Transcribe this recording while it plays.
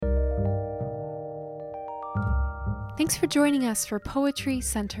Thanks for joining us for Poetry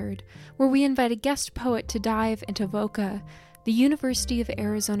Centered, where we invite a guest poet to dive into VOCA, the University of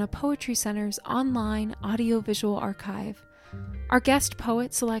Arizona Poetry Center's online audiovisual archive. Our guest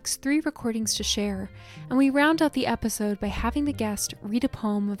poet selects 3 recordings to share, and we round out the episode by having the guest read a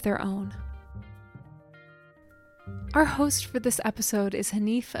poem of their own. Our host for this episode is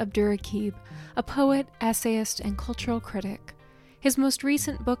Hanif Abdurraqib, a poet, essayist, and cultural critic. His most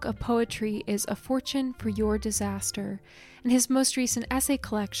recent book of poetry is A Fortune for Your Disaster, and his most recent essay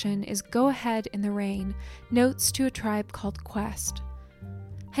collection is Go Ahead in the Rain, Notes to a Tribe Called Quest.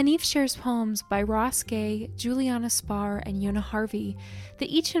 Hanif shares poems by Ross Gay, Juliana Spar, and Yona Harvey that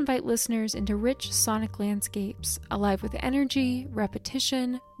each invite listeners into rich sonic landscapes, alive with energy,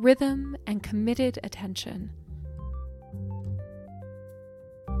 repetition, rhythm, and committed attention.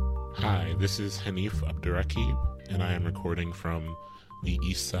 Hi, this is Hanif Abdurraqib, and I am recording from the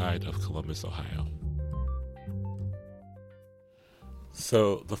east side of Columbus, Ohio.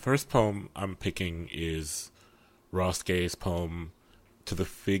 So the first poem I'm picking is Ross Gay's poem To the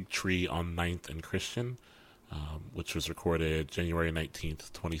Fig Tree on 9th and Christian, which was recorded January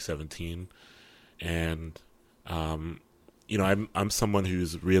 19th, 2017. And, I'm someone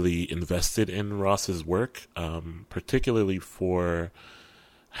who's really invested in Ross's work, particularly for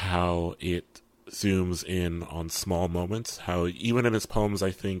how it zooms in on small moments, how even in his poems,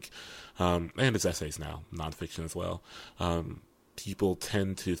 I think, and his essays now, nonfiction as well, people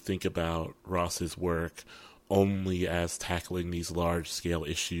tend to think about Ross's work only as tackling these large-scale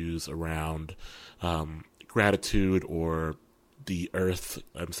issues around gratitude or the earth.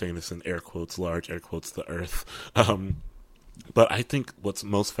 I'm saying this in air quotes, large air quotes, the earth. But I think what's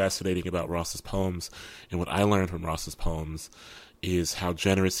most fascinating about Ross's poems, and what I learned from Ross's poems, is how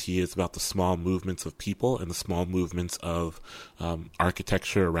generous he is about the small movements of people and the small movements of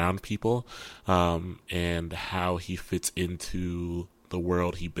architecture around people, and how he fits into the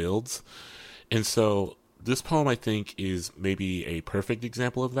world he builds. And so this poem, I think, is maybe a perfect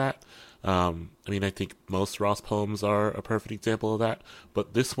example of that. I think most Ross poems are a perfect example of that,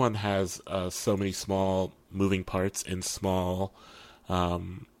 but this one has so many small moving parts and small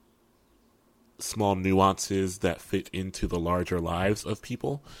nuances that fit into the larger lives of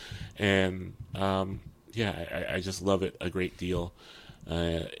people. And I just love it a great deal.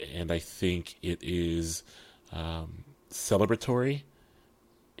 And I think it is celebratory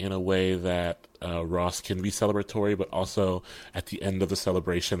in a way that Ross can be celebratory, but also at the end of the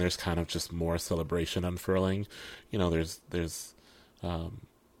celebration, there's kind of just more celebration unfurling. There's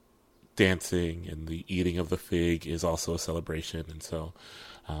dancing, and the eating of the fig is also a celebration. And so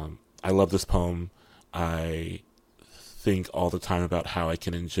I love this poem. I think all the time about how I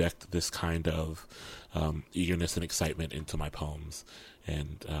can inject this kind of eagerness and excitement into my poems.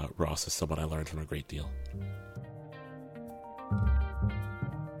 And Ross is someone I learned from a great deal.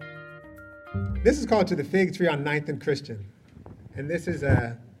 This is called To the Fig Tree on 9th and Christian. And this is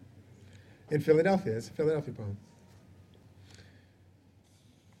in Philadelphia. It's a Philadelphia poem.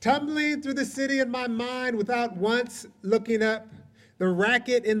 Tumbling through the city in my mind without once looking up, the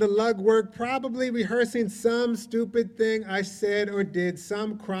racket in the lugwork, probably rehearsing some stupid thing I said or did,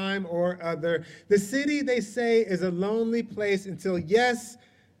 some crime or other. The city, they say, is a lonely place until, yes,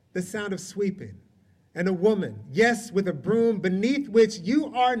 the sound of sweeping. And a woman, yes, with a broom, beneath which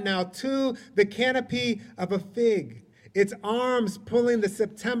you are now too, the canopy of a fig. Its arms pulling the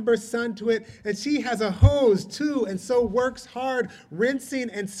September sun to it, and she has a hose too, and so works hard, rinsing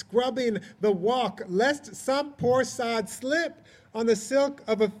and scrubbing the walk, lest some poor sod slip on the silk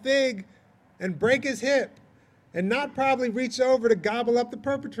of a fig and break his hip, and not probably reach over to gobble up the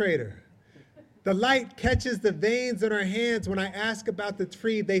perpetrator. The light catches the veins in her hands when I ask about the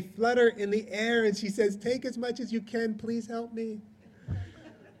tree. They flutter in the air, and she says, "Take as much as you can, please help me."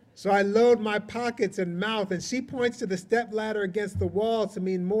 So I load my pockets and mouth, and she points to the stepladder against the wall to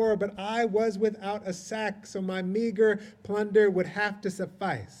mean more, but I was without a sack, so my meager plunder would have to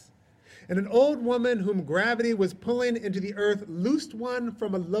suffice. And an old woman whom gravity was pulling into the earth loosed one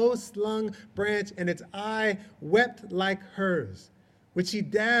from a low-slung branch, and its eye wept like hers, which she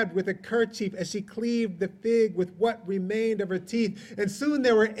dabbed with a kerchief as she cleaved the fig with what remained of her teeth. And soon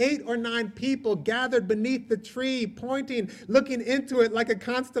there were 8 or 9 people gathered beneath the tree, pointing, looking into it like a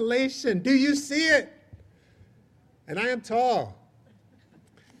constellation. Do you see it? And I am tall,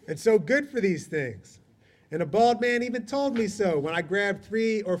 and so good for these things. And a bald man even told me so when I grabbed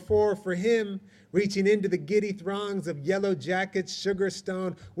 3 or 4 for him, reaching into the giddy throngs of yellow jackets, sugar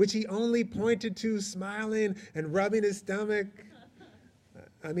stone, which he only pointed to, smiling and rubbing his stomach.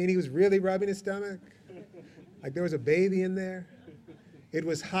 He was really rubbing his stomach. Like there was a baby in there. It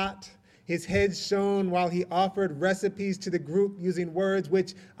was hot. His head shone while he offered recipes to the group using words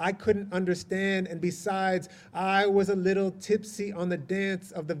which I couldn't understand. And besides, I was a little tipsy on the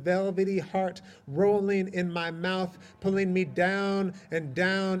dance of the velvety heart rolling in my mouth, pulling me down and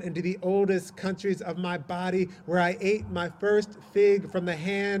down into the oldest countries of my body, where I ate my first fig from the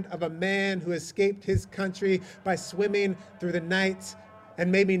hand of a man who escaped his country by swimming through the night,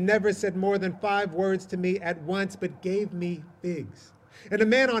 and maybe never said more than 5 words to me at once, but gave me figs. And a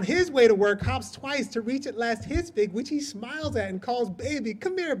man on his way to work hops twice to reach at last his fig, which he smiles at and calls baby.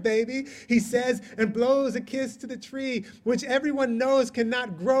 Come here, baby, he says, and blows a kiss to the tree, which everyone knows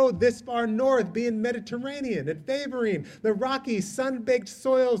cannot grow this far north, being Mediterranean and favoring the rocky, sun-baked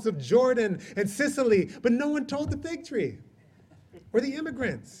soils of Jordan and Sicily. But no one told the fig tree or the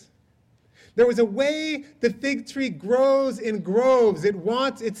immigrants. There was a way the fig tree grows in groves. It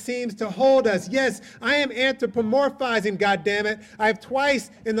wants, it seems, to hold us. Yes, I am anthropomorphizing, goddammit. I have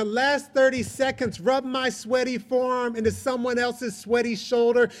twice in the last 30 seconds rubbed my sweaty forearm into someone else's sweaty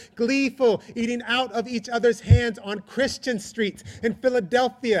shoulder, gleeful, eating out of each other's hands on Christian streets in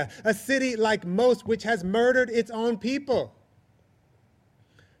Philadelphia, a city like most which has murdered its own people.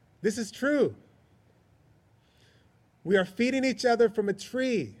 This is true. We are feeding each other from a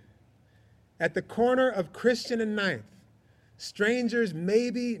tree at the corner of Christian and 9th, strangers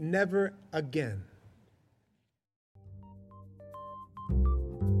maybe never again.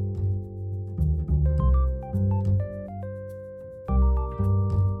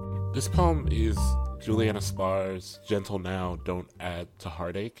 This poem is Juliana Spahr's Gentle Now, Don't Add to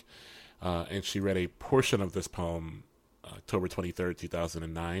Heartache, and she read a portion of this poem October 23rd,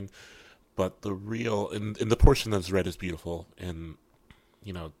 2009, but the real, in the portion that's read is beautiful and,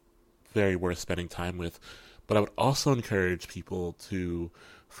 you know, very worth spending time with. But I would also encourage people to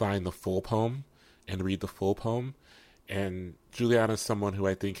find the full poem and read the full poem. And Juliana is someone who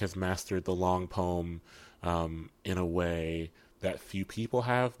I think has mastered the long poem in a way that few people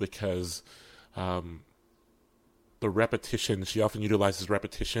have, because the repetition, she often utilizes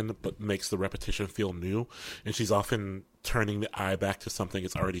repetition, but makes the repetition feel new. And she's often turning the eye back to something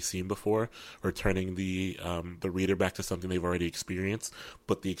it's already seen before, or turning the reader back to something they've already experienced,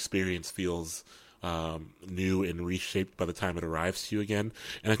 but the experience feels new and reshaped by the time it arrives to you again.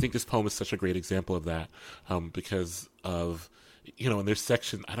 And I think this poem is such a great example of that, because of, and there's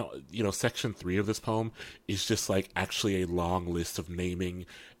section 3 of this poem is just like actually a long list of naming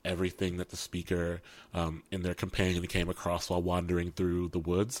everything that the speaker and their companion came across while wandering through the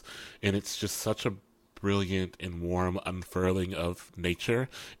woods. And it's just such a brilliant and warm unfurling of nature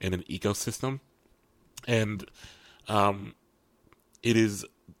and an ecosystem. And it is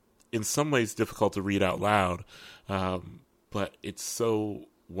in some ways difficult to read out loud, but it's so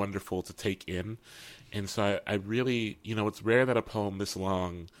wonderful to take in. And so I really, it's rare that a poem this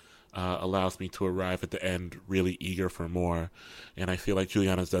long allows me to arrive at the end really eager for more. And I feel like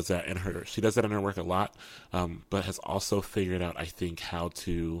Juliana does that in her work a lot, but has also figured out, I think, how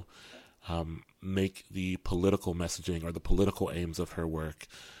to make the political messaging or the political aims of her work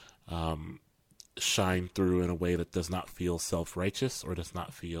shine through in a way that does not feel self-righteous or does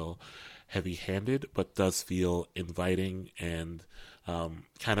not feel heavy-handed, but does feel inviting and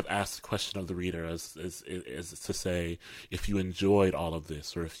kind of ask the question of the reader as to say, if you enjoyed all of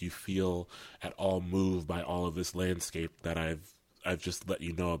this, or if you feel at all moved by all of this landscape that I've just let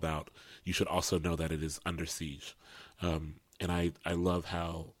you know about, you should also know that it is under siege. And I love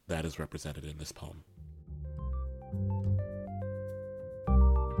how that is represented in this poem.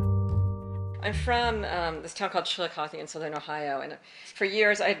 I'm from this town called Chillicothe in southern Ohio, and for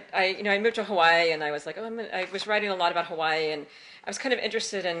years I moved to Hawaii, and I was like, I was writing a lot about Hawaii, and I was kind of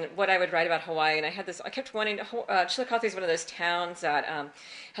interested in what I would write about Hawaii, and I kept wanting to. Chillicothe is one of those towns that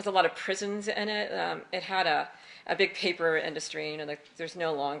has a lot of prisons in it. It had a big paper industry. There's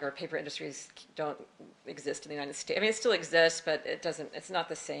no longer, paper industries don't exist in the United States. I mean, it still exists, but it's not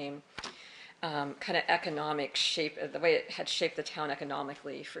the same kind of economic shape, the way it had shaped the town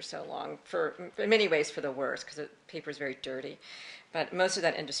economically for so long, in many ways for the worse, because paper is very dirty. But most of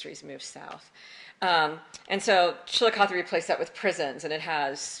that industry's moved south. And so Chillicothe replaced that with prisons, and it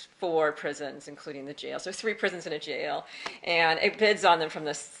has 4 prisons, including the jail. So 3 prisons and a jail. And it bids on them from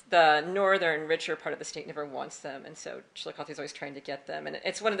the northern, richer part of the state never wants them. And so Chillicothe is always trying to get them. And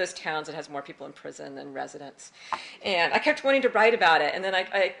it's one of those towns that has more people in prison than residents. And I kept wanting to write about it, and then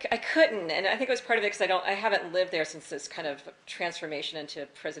I couldn't. And I think it was part of it because I haven't lived there since this kind of transformation into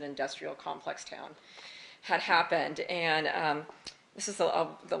prison industrial complex town had happened. And this is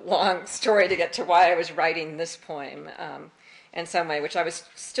the long story to get to why I was writing this poem in some way, which I was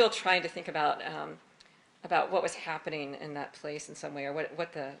still trying to think about about what was happening in that place in some way, or what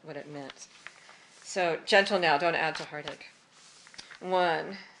it meant. So, gentle now, don't add to heartache.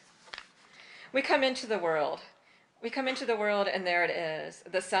 1. We come into the world. We come into the world, and there it is.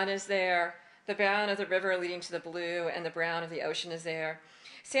 The sun is there. The brown of the river leading to the blue, and the brown of the ocean is there.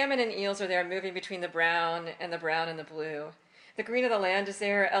 Salmon and eels are there, moving between the brown and the blue. The green of the land is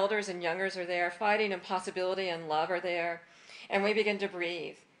there. Elders and youngers are there. Fighting and possibility and love are there. And we begin to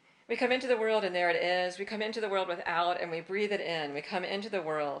breathe. We come into the world, and there it is. We come into the world without, and we breathe it in. We come into the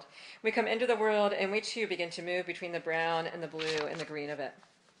world. We come into the world, and we too begin to move between the brown and the blue and the green of it.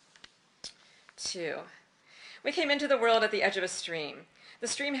 2. We came into the world at the edge of a stream. The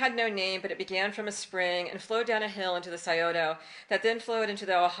stream had no name, but it began from a spring and flowed down a hill into the Scioto, that then flowed into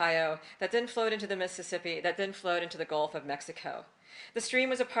the Ohio, that then flowed into the Mississippi, that then flowed into the Gulf of Mexico. The stream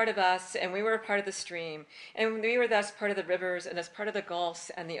was a part of us, and we were a part of the stream, and we were thus part of the rivers, and as part of the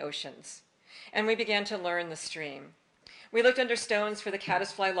gulfs and the oceans. And we began to learn the stream. We looked under stones for the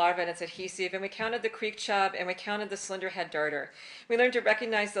caddisfly larva and its adhesive, and we counted the creek chub, and we counted the slender-head darter. We learned to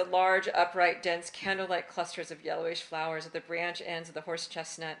recognize the large, upright, dense, candle-like clusters of yellowish flowers at the branch ends of the horse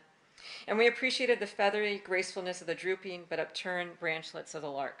chestnut. And we appreciated the feathery gracefulness of the drooping but upturned branchlets of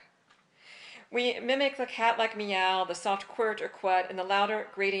the lark. We mimic the cat-like meow, the soft quirt or quat, and the louder,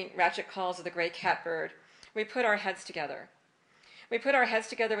 grating, ratchet calls of the gray catbird. We put our heads together. We put our heads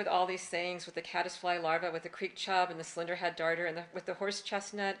together with all these things, with the caddisfly larva, with the creek chub and the slender-head darter, and with the horse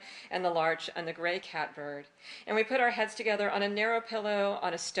chestnut and the larch and the gray catbird. And we put our heads together on a narrow pillow,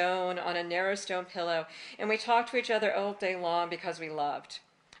 on a stone, on a narrow stone pillow, and we talked to each other all day long because we loved.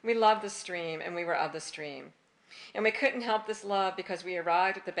 We loved the stream, and we were of the stream. And we couldn't help this love because we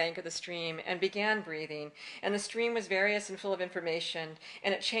arrived at the bank of the stream and began breathing, and the stream was various and full of information,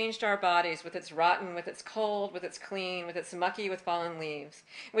 and it changed our bodies with its rotten, with its cold, with its clean, with its mucky, with fallen leaves,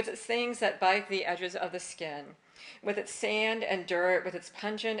 with its things that bite the edges of the skin, with its sand and dirt, with its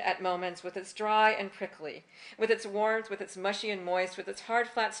pungent at moments, with its dry and prickly, with its warmth, with its mushy and moist, with its hard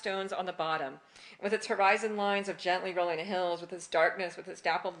flat stones on the bottom, with its horizon lines of gently rolling hills, with its darkness, with its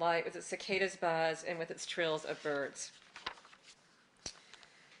dappled light, with its cicadas' buzz, and with its trills of birds.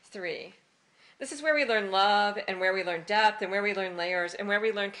 3. This is where we learn love, and where we learn depth, and where we learn layers, and where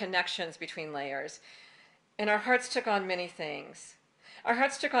we learn connections between layers. And our hearts took on many things. Our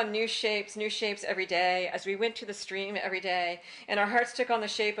hearts took on new shapes every day as we went to the stream every day, and our hearts took on the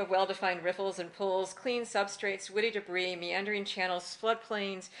shape of well-defined riffles and pools, clean substrates, woody debris, meandering channels,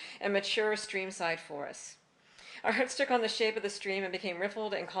 floodplains, and mature streamside forests. Our hearts took on the shape of the stream and became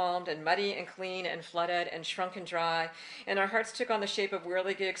riffled and calmed and muddy and clean and flooded and shrunk and dry, and our hearts took on the shape of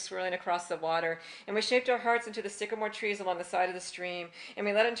whirligigs swirling across the water, and we shaped our hearts into the sycamore trees along the side of the stream, and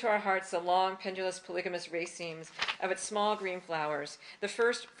we let into our hearts the long, pendulous, polygamous racemes of its small green flowers, the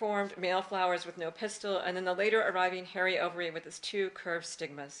first formed male flowers with no pistil, and then the later arriving hairy ovary with its 2 curved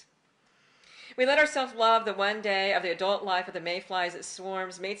stigmas. We let ourselves love the one day of the adult life of the mayflies that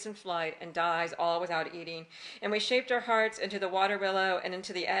swarms, mates in flight, and dies all without eating. And we shaped our hearts into the water willow and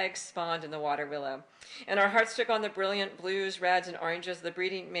into the eggs spawned in the water willow. And our hearts took on the brilliant blues, reds, and oranges of the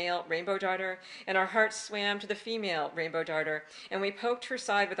breeding male rainbow darter, and our hearts swam to the female rainbow darter, and we poked her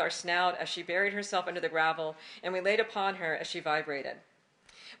side with our snout as she buried herself under the gravel, and we laid upon her as she vibrated.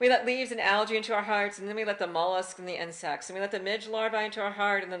 We let leaves and algae into our hearts, and then we let the mollusks and the insects, and we let the midge larvae into our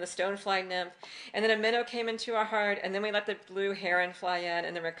heart, and then the stonefly nymph, and then a minnow came into our heart, and then we let the blue heron fly in,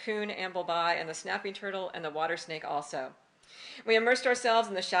 and the raccoon amble by, and the snapping turtle, and the water snake also. We immersed ourselves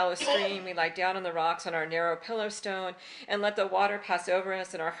in the shallow stream, we lied down on the rocks on our narrow pillow stone, and let the water pass over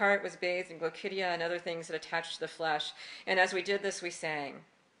us, and our heart was bathed in glochidia and other things that attached to the flesh, and as we did this we sang.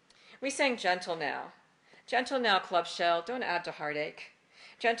 We sang Gentle Now. Gentle now, club shell, don't add to heartache.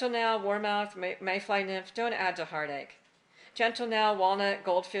 Gentle now, warmouth, mayfly nymph, don't add to heartache. Gentle now, walnut,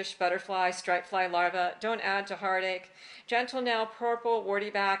 goldfish, butterfly, stripefly larva, don't add to heartache. Gentle now, purple,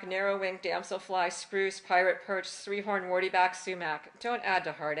 wartyback, narrow-winged damselfly, spruce, pirate perch, three-horned wartyback, sumac, don't add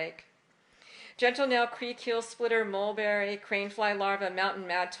to heartache. Gentle now, creek heel splitter, mulberry, cranefly larva, mountain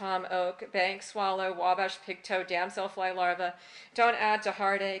mad tom, oak, bank swallow, wabash pigtoe, damselfly larva, don't add to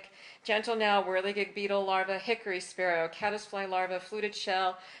heartache. Gentle now, whirligig beetle larva, hickory sparrow, caddisfly larva, fluted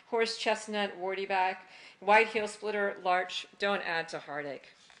shell, horse chestnut, wartyback, white heel splitter, larch, don't add to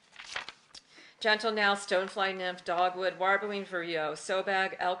heartache. Gentle now, stonefly nymph, dogwood, warbling vireo,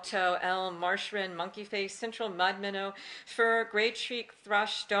 sobag, elk toe, elm, marsh wren, monkey face, central mud minnow, fir, great shriek,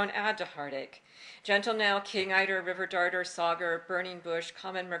 thrush, don't add to heartache. Gentle now, king eider, river darter, sauger, burning bush,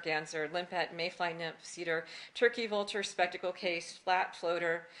 common merganser, limpet, mayfly nymph, cedar, turkey vulture, spectacle case, flat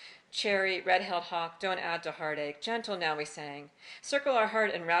floater, Cherry, red-tailed hawk, don't add to heartache. Gentle now, we sang. Circle our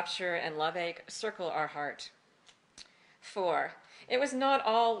heart in rapture and love ache. Circle our heart. 4. It was not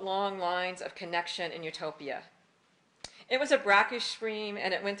all long lines of connection in utopia. It was a brackish stream,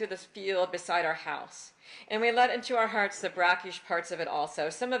 and it went through this field beside our house. And we let into our hearts the brackish parts of it also,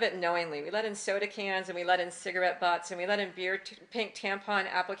 some of it knowingly. We let in soda cans, and we let in cigarette butts, and we let in pink tampon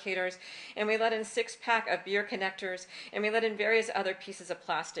applicators, and we let in 6-pack of beer connectors, and we let in various other pieces of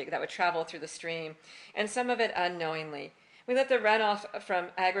plastic that would travel through the stream, and some of it unknowingly. We let the runoff from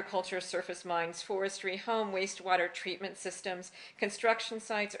agriculture, surface mines, forestry, home wastewater treatment systems, construction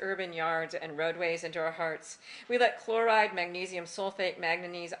sites, urban yards, and roadways into our hearts. We let chloride, magnesium sulfate,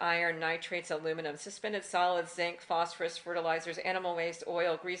 manganese, iron, nitrates, aluminum, suspended solids, zinc, phosphorus, fertilizers, animal waste,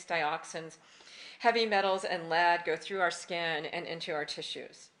 oil, grease, dioxins, heavy metals, and lead go through our skin and into our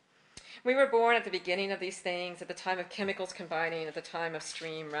tissues. We were born at the beginning of these things, at the time of chemicals combining, at the time of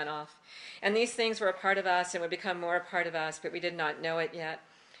stream runoff. And these things were a part of us and would become more a part of us, but we did not know it yet.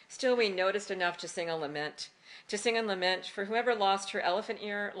 Still, we noticed enough to sing a lament for whoever lost her elephant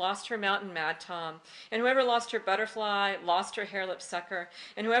ear, lost her mountain mad tom, and whoever lost her butterfly, lost her hare-lip sucker,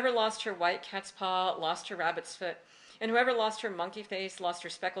 and whoever lost her white cat's paw, lost her rabbit's foot, and whoever lost her monkey face, lost her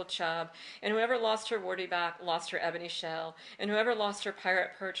speckled chub, and whoever lost her warty-back, lost her ebony shell, and whoever lost her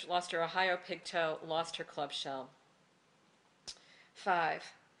pirate perch, lost her Ohio pigtoe, lost her club shell. 5.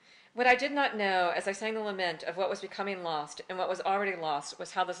 What I did not know as I sang the lament of what was becoming lost and what was already lost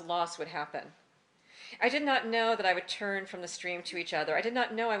was how this loss would happen. I did not know that I would turn from the stream to each other. I did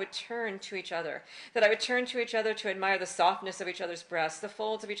not know I would turn to each other, that I would turn to each other to admire the softness of each other's breasts, the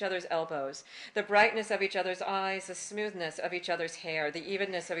folds of each other's elbows, the brightness of each other's eyes, the smoothness of each other's hair, the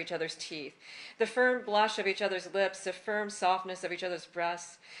evenness of each other's teeth, the firm blush of each other's lips, the firm softness of each other's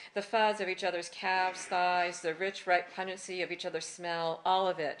breasts, the fuzz of each other's calves, thighs, the rich, ripe pungency of each other's smell, all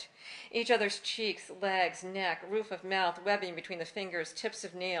of it. Each other's cheeks, legs, neck, roof of mouth, webbing between the fingers, tips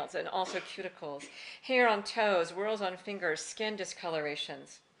of nails, and also cuticles, hair on toes, whirls on fingers, skin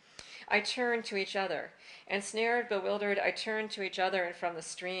discolorations. I turned to each other. Ensnared, bewildered, I turned to each other and from the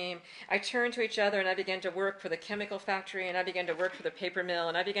stream. I turned to each other and I began to work for the chemical factory, and I began to work for the paper mill,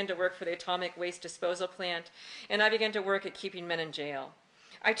 and I began to work for the atomic waste disposal plant, and I began to work at keeping men in jail.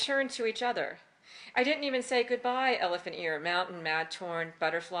 I turned to each other. I didn't even say goodbye, elephant ear, mountain mad torn,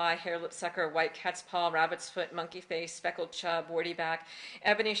 butterfly, hare-lip sucker, white cat's paw, rabbit's foot, monkey face, speckled chub, warty back,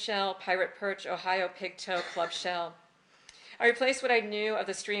 ebony shell, pirate perch, Ohio pigtoe, club shell. I replaced what I knew of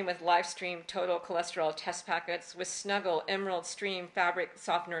the stream with LifeStream total cholesterol test packets, with Snuggle Emerald Stream fabric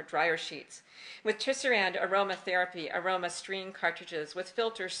softener dryer sheets, with Tisserand aromatherapy aroma stream cartridges, with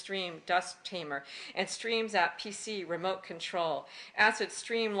Filter Stream dust tamer, and StreamZap PC remote control, Acid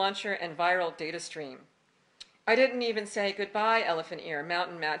Stream launcher, and viral data stream. I didn't even say goodbye, elephant ear,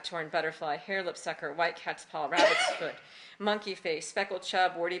 mountain mad torn, butterfly, hare-lip sucker, white cat's paw, rabbit's foot, monkey face, speckled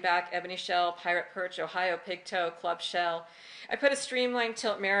chub, warty back, ebony shell, pirate perch, Ohio pigtoe, club shell. I put a streamline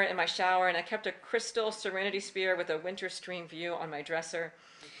tilt mirror in my shower, and I kept a crystal serenity sphere with a winter stream view on my dresser.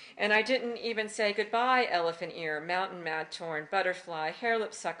 And I didn't even say goodbye, elephant ear, mountain mad torn, butterfly,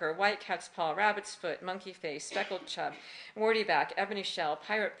 hare-lip sucker, white cat's paw, rabbit's foot, monkey face, speckled chub, warty back, ebony shell,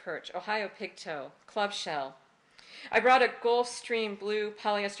 pirate perch, Ohio pigtoe, club shell. I brought a Gulfstream blue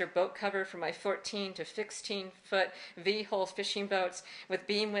polyester boat cover for my 14 to 16-foot V-hull fishing boats with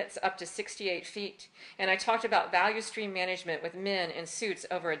beam widths up to 68 feet, and I talked about value stream management with men in suits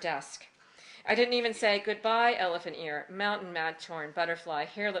over a desk. I didn't even say goodbye, elephant ear, mountain mad torn, butterfly,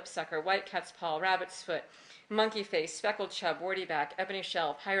 hare-lip sucker, white cat's paw, rabbit's foot, monkey face, speckled chub, warty back, ebony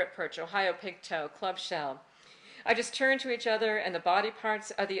shell, pirate perch, Ohio pigtoe, club shell. I just turned to each other, and the body parts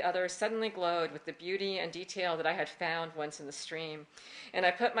of the other suddenly glowed with the beauty and detail that I had found once in the stream. And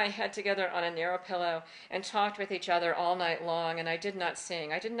I put my head together on a narrow pillow and talked with each other all night long, and I did not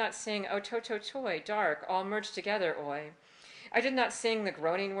sing. I did not sing, "Oh, toto toy, dark, all merged together, oi." I did not sing the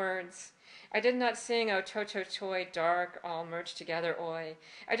groaning words. I did not sing, "Oh, toto toy, dark, all merged together, oi."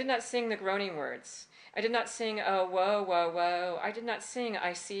 I did not sing the groaning words. I did not sing, "Oh, woe, woe, woe." I did not sing,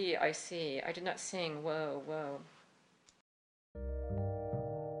 I see, I see." I did not sing, "Woe, woe."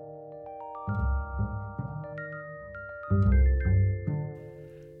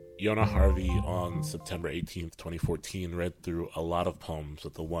 Yona Harvey on September 18th, 2014 read through a lot of poems,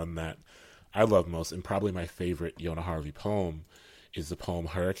 but the one that I love most, and probably my favorite Yona Harvey poem, is the poem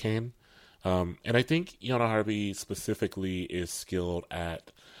Hurricane. And I think Yona Harvey specifically is skilled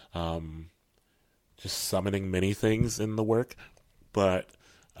at just summoning many things in the work, but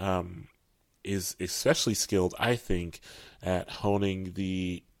is especially skilled, I think, at honing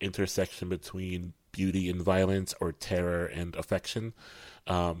the intersection between beauty and violence, or terror and affection.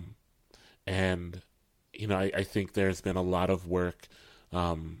 And, I think there's been a lot of work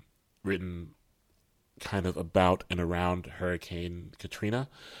written kind of about and around Hurricane Katrina.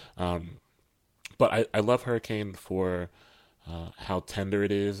 But I love Hurricane for how tender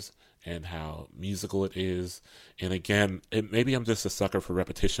it is and how musical it is. And again, maybe I'm just a sucker for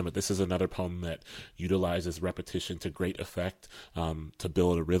repetition, but this is another poem that utilizes repetition to great effect to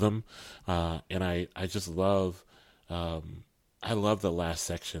build a rhythm. And I just love, I love the last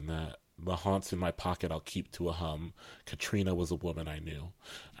section, that the haunts in my pocket I'll keep to a hum. Katrina was a woman I knew.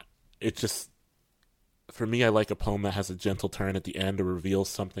 It just, for me, I like a poem that has a gentle turn at the end or reveals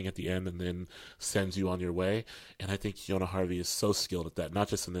something at the end and then sends you on your way. And I think Fiona Harvey is so skilled at that, not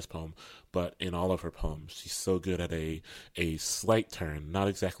just in this poem, but in all of her poems. She's so good at a slight turn, not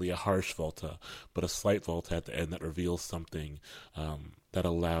exactly a harsh volta, but a slight volta at the end that reveals something that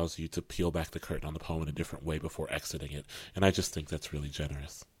allows you to peel back the curtain on the poem in a different way before exiting it. And I just think that's really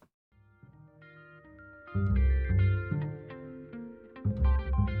generous.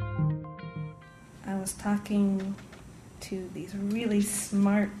 I was talking to these really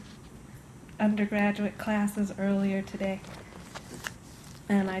smart undergraduate classes earlier today,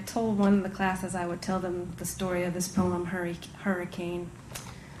 and I told one of the classes I would tell them the story of this poem, Hurricane.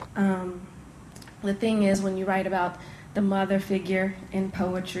 The thing is, when you write about the mother figure in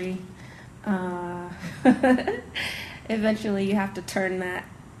poetry, eventually you have to turn that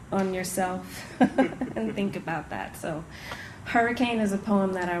on yourself and think about that. So Hurricane is a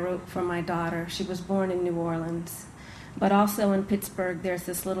poem that I wrote for my daughter. She was born in New Orleans, but also in Pittsburgh there's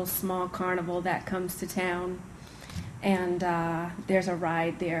this little small carnival that comes to town, and there's a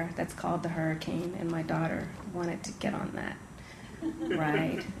ride there that's called the Hurricane, and my daughter wanted to get on that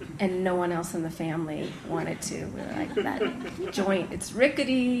ride, and no one else in the family wanted to. We were like, that joint, it's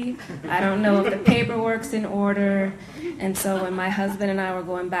rickety, I don't know if the paperwork's in order. And so when my husband and I were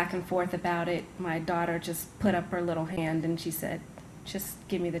going back and forth about it, my daughter just put up her little hand and she said, just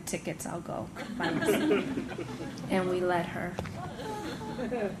give me the tickets, I'll go by myself. And we let her.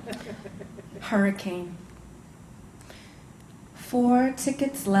 Hurricane. 4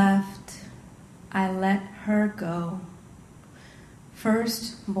 tickets left, I let her go.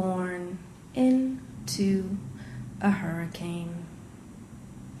 Firstborn into a hurricane.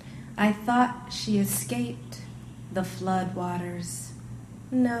 I thought she escaped the floodwaters.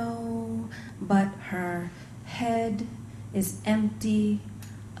 No, but her head is empty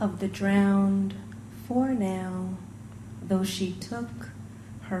of the drowned for now, though she took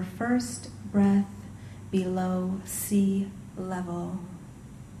her first breath below sea level.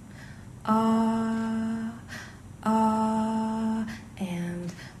 Ah, ah,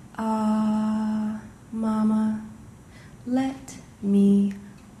 and ah, mama, let me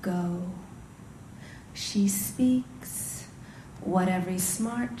go. She speaks what every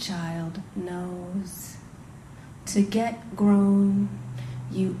smart child knows. To get grown,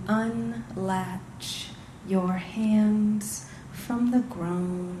 you unlatch your hands from the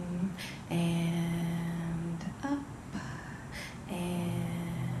groan and up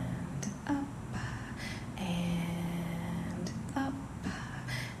and up and up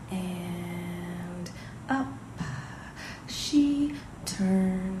and up. She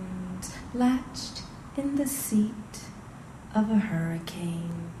turns, latched in the seat of a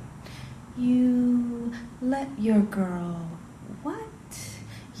hurricane. You let your girl, what?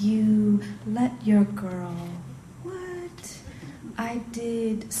 You let your girl, what? I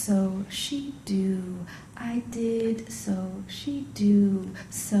did so she do, I did so she do,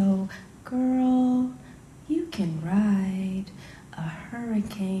 so girl, you can ride a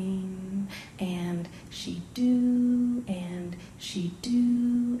hurricane. And she do, and she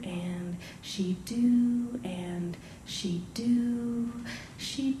do, and she do, and she do.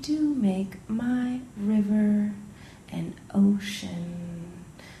 She do make my river an ocean,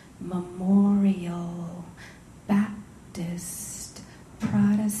 memorial, Baptist,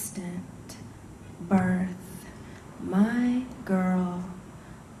 Protestant, birth. My girl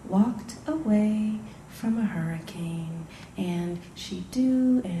walked away from a hurricane, and she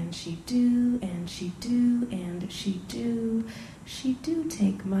do, and she do, and she do, and she do. She do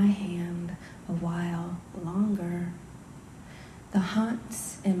take my hand a while longer. The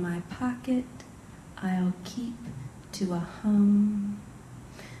haunts in my pocket I'll keep to a hum.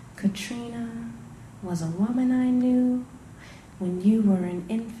 Katrina was a woman I knew. When you were an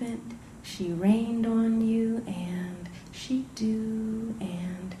infant, she rained on you, and she do,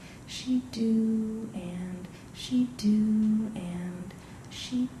 and she do, and she do, and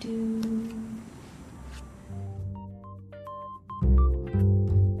she do.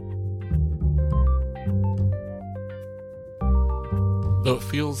 Though it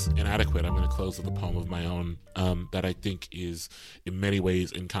feels inadequate, I'm going to close with a poem of my own that I think is in many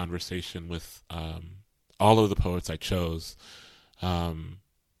ways in conversation with all of the poets I chose, in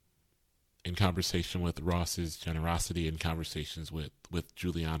conversation with Ross's generosity, in conversations with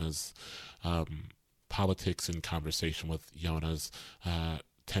Juliana's politics, in conversation with Yona's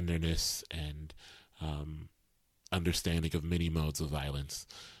tenderness and understanding of many modes of violence.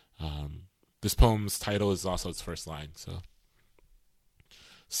 This poem's title is also its first line, so...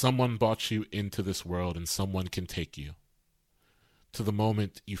 Someone brought you into this world and someone can take you. To the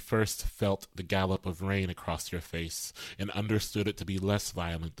moment you first felt the gallop of rain across your face and understood it to be less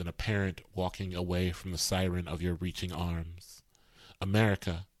violent than a parent walking away from the siren of your reaching arms.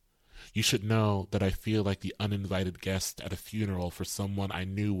 America, you should know that I feel like the uninvited guest at a funeral for someone I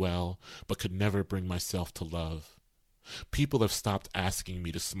knew well but could never bring myself to love. People have stopped asking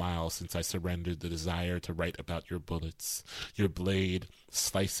me to smile since I surrendered the desire to write about your bullets, your blade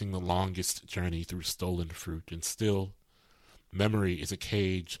slicing the longest journey through stolen fruit, and still, memory is a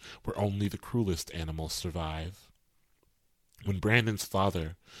cage where only the cruelest animals survive. When Brandon's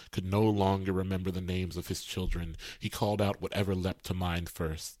father could no longer remember the names of his children, he called out whatever leapt to mind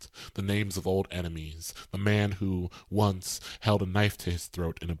first, the names of old enemies, the man who, once, held a knife to his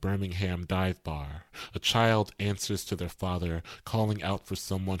throat in a Birmingham dive bar. A child answers to their father, calling out for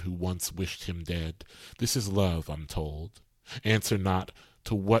someone who once wished him dead. This is love, I'm told. Answer not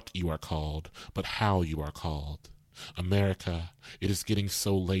to what you are called, but how you are called. America, it is getting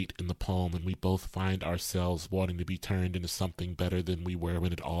so late in the poem, and we both find ourselves wanting to be turned into something better than we were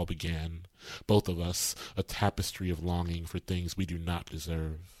when it all began. Both of us, a tapestry of longing for things we do not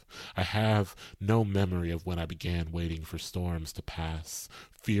deserve. I have no memory of when I began waiting for storms to pass,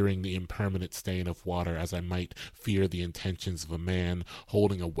 fearing the impermanent stain of water as I might fear the intentions of a man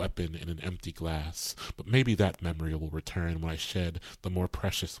holding a weapon in an empty glass. But maybe that memory will return when I shed the more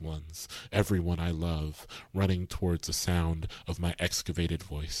precious ones, everyone I love, running towards the sound of my excavated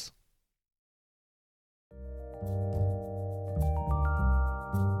voice.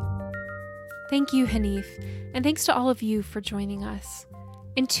 Thank you, Hanif, and thanks to all of you for joining us.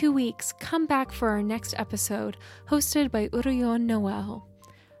 In 2 weeks, come back for our next episode, hosted by Urayon Noel.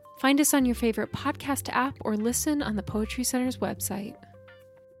 Find us on your favorite podcast app or listen on the Poetry Center's website.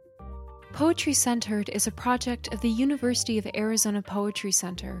 Poetry Centered is a project of the University of Arizona Poetry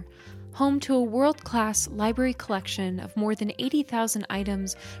Center, home to a world-class library collection of more than 80,000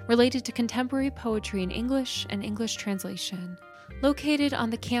 items related to contemporary poetry in English and English translation. Located on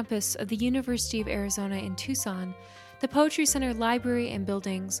the campus of the University of Arizona in Tucson, the Poetry Center library and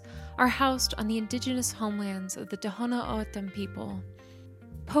buildings are housed on the indigenous homelands of the Tohono O'odham people.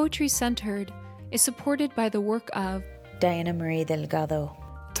 Poetry Centered is supported by the work of Diana Marie Delgado,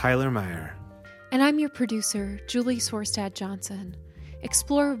 Tyler Meyer, and I'm your producer, Julie Swarstad Johnson.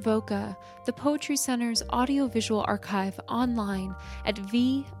 Explore VOCA, the Poetry Center's audiovisual archive, online at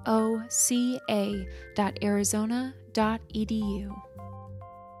voca.arizona.edu.